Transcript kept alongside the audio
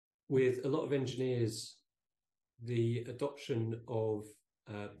with a lot of engineers, the adoption of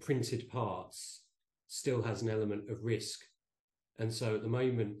printed parts still has an element of risk. And so at the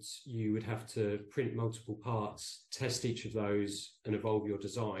moment, you would have to print multiple parts, test each of those and evolve your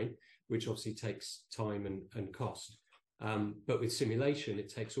design, which obviously takes time and cost. But with simulation, it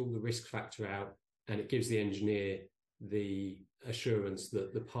takes all the risk factor out and it gives the engineer the assurance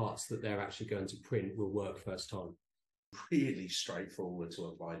that the parts that they're actually going to print will work first time. Really straightforward to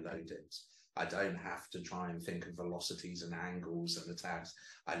apply loadings. I don't have to try and think of velocities and angles and attacks.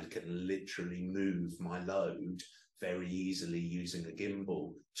 I can literally move my load very easily using a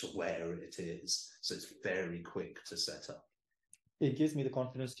gimbal to where it is. So it's very quick to set up. It gives me the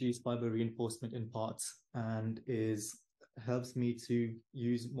confidence to use fiber reinforcement in parts and helps me to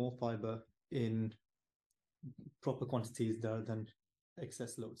use more fiber in proper quantities than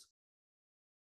excess loads.